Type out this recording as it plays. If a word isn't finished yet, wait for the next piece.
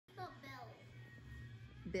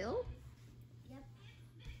Bill? Yep.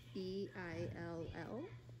 B-I-L-L.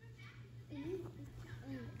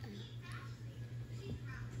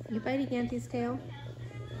 You biting Auntie's tail?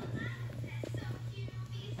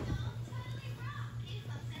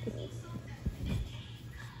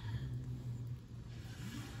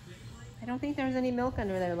 I don't think there's any milk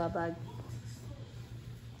under there, love bug.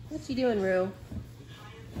 What you doing, Rue?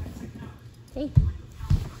 Hey.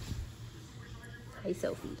 Hi,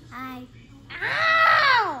 Sophie. Hi.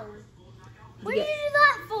 Ow! What did you do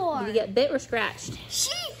that for? Did you get bit or scratched?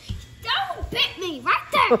 She don't bit me right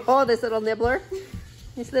there. Oh, this little nibbler.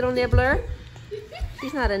 This little nibbler.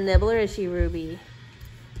 She's not a nibbler, is she, Ruby?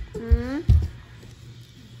 Hmm?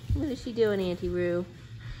 What is she doing, Auntie Rue?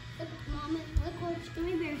 Look, Mom, look what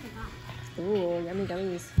gummy bears I got. Ooh, yummy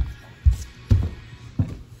gummies.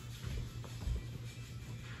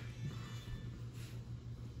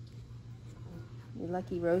 You're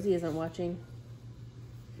lucky Rosie isn't watching.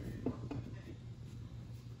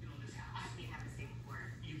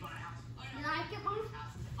 You like it, Mom?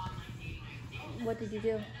 What did you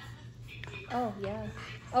do? Oh, yeah.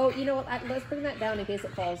 Oh, you know what? Let's bring that down in case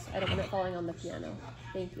it falls. I don't want it falling on the piano.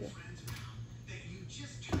 Thank you.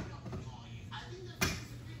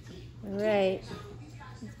 All right.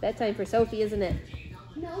 It's bedtime for Sophie, isn't it?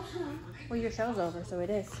 No, son. Well, your show's over, so it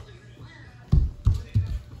is.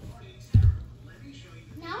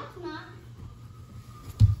 No, it's not.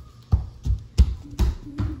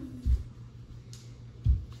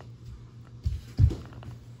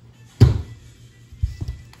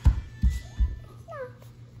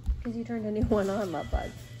 Because you turned a new one on, love bug.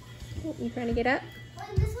 Oh, you trying to get up?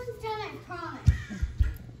 When this one's done, I promise.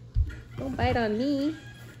 Don't bite on me.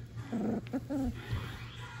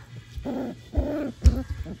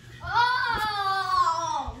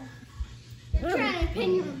 Oh! You're trying to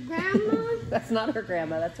pin your grandma? That's not her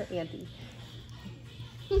grandma, that's her auntie.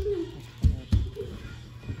 What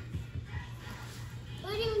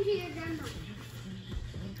are you doing to your grandma?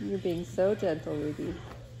 You're being so gentle, Ruby.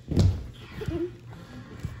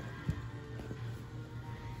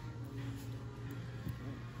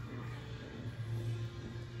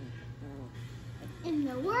 In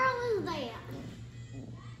the world is that?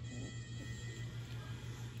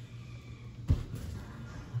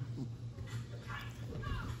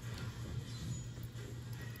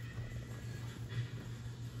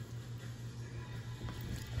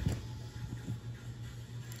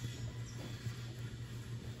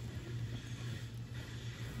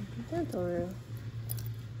 Gentle, Rue.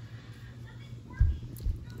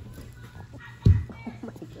 Oh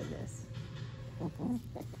my goodness.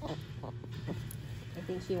 I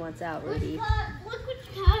think she wants out, Ruby. Look which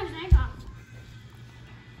colors I got.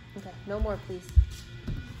 Okay, no more, please.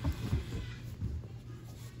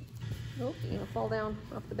 Oh, you're gonna fall down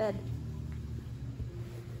off the bed.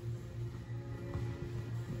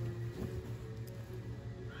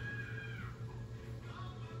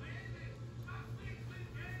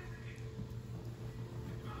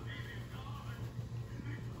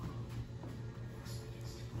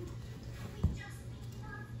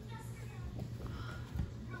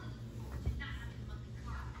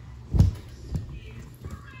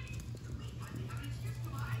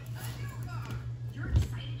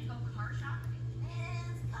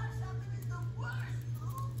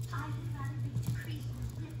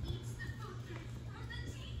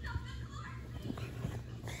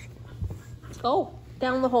 Oh,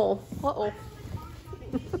 down the hole. Uh-oh.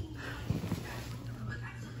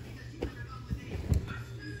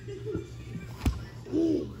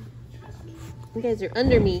 You guys are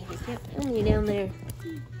under me. I can't film you down there.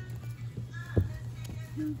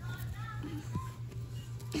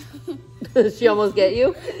 Did she almost get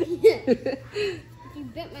you? You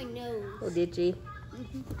bit my nose. Oh, did she?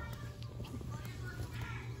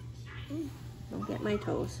 Don't get my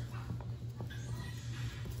toes.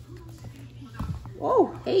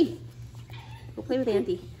 Oh, hey. Go play with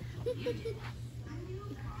Auntie.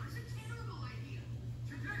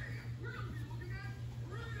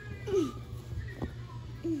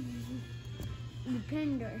 You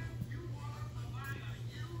pinned her.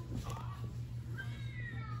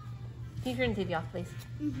 Can you turn the TV off, please?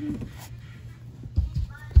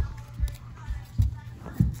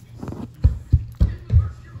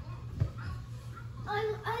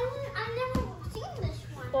 I've never seen this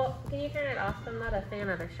one. Well, can you turn it off? I'm not a fan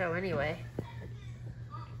of the show anyway.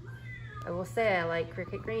 I will say I like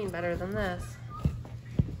Cricket Green better than this.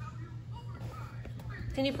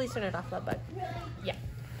 Can you please turn it off, love bug? Really? Yeah.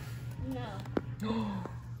 No.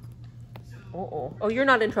 Uh-oh. Oh, you're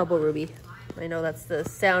not in trouble, Ruby. I know that's the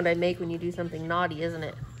sound I make when you do something naughty, isn't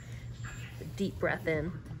it? A deep breath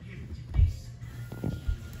in.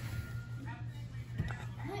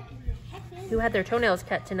 Who had their toenails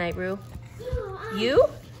cut tonight, Rue? You?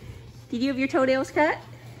 Did you have your toenails cut?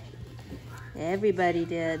 Everybody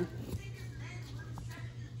did.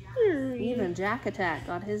 Even Jack Attack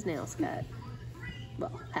got his nails cut.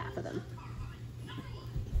 Well, half of them.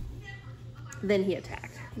 Then he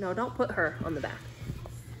attacked. No, don't put her on the back.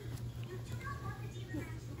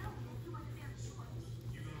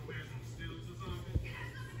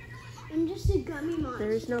 I'm just a gummy monster.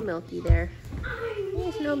 There's no Milky there.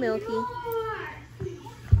 There's no Milky.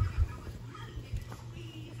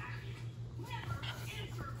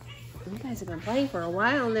 You guys have been playing for a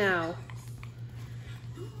while now.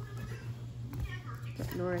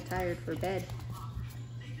 Got Nora tired for bed.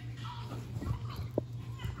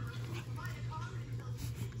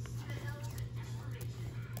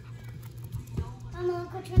 Mama,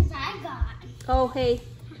 look which ones I got. Oh, hey.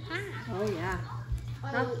 Aha. Oh, yeah.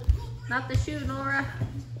 Not the shoe, Nora.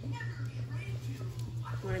 You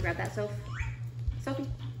want to grab that, Soph? Sophie?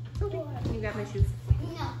 Sophie? Can you grab my shoes?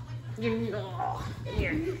 No. Oh, come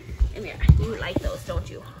here. Come here. You like those, don't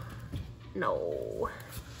you? No.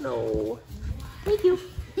 No. Thank you.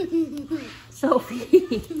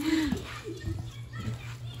 Sophie.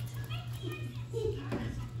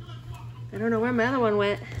 I don't know where my other one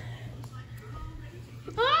went.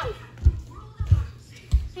 Mom!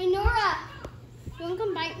 Hey, Nora. You want to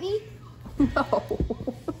come bite me? No.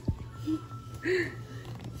 Can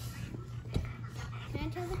I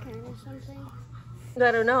tell the camera something?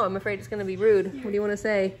 I don't know. I'm afraid it's going to be rude. What do you want to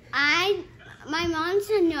say? My mom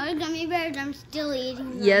said no to gummy bears. I'm still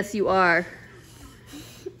eating them. Yes, you are.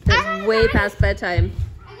 That's way past bedtime.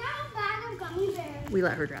 I got a bag of gummy bears. We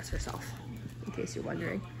let her dress herself, in case you're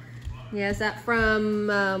wondering. Yeah, is that from,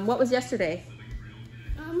 what was yesterday?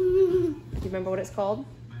 Do you remember what it's called?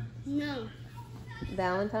 No.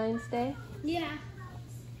 Valentine's Day? Yeah.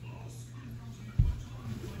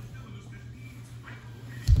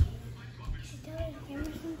 Should I tell the camera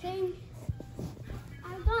something? I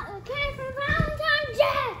got the cake for Valentine's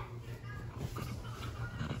Day!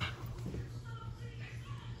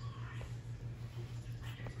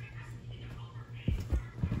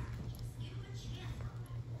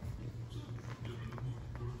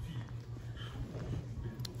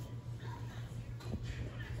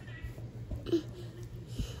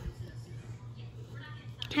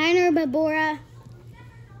 Hi, Barbora.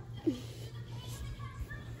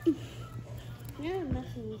 You're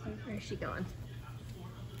messing with her. Where's she going?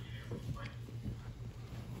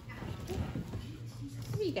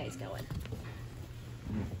 Where are you guys going?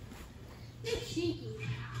 You're cheeky.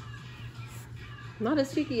 Not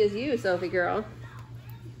as cheeky as you, Sophie girl.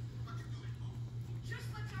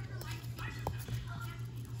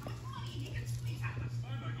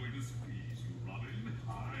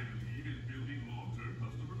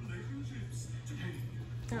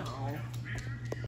 Oh.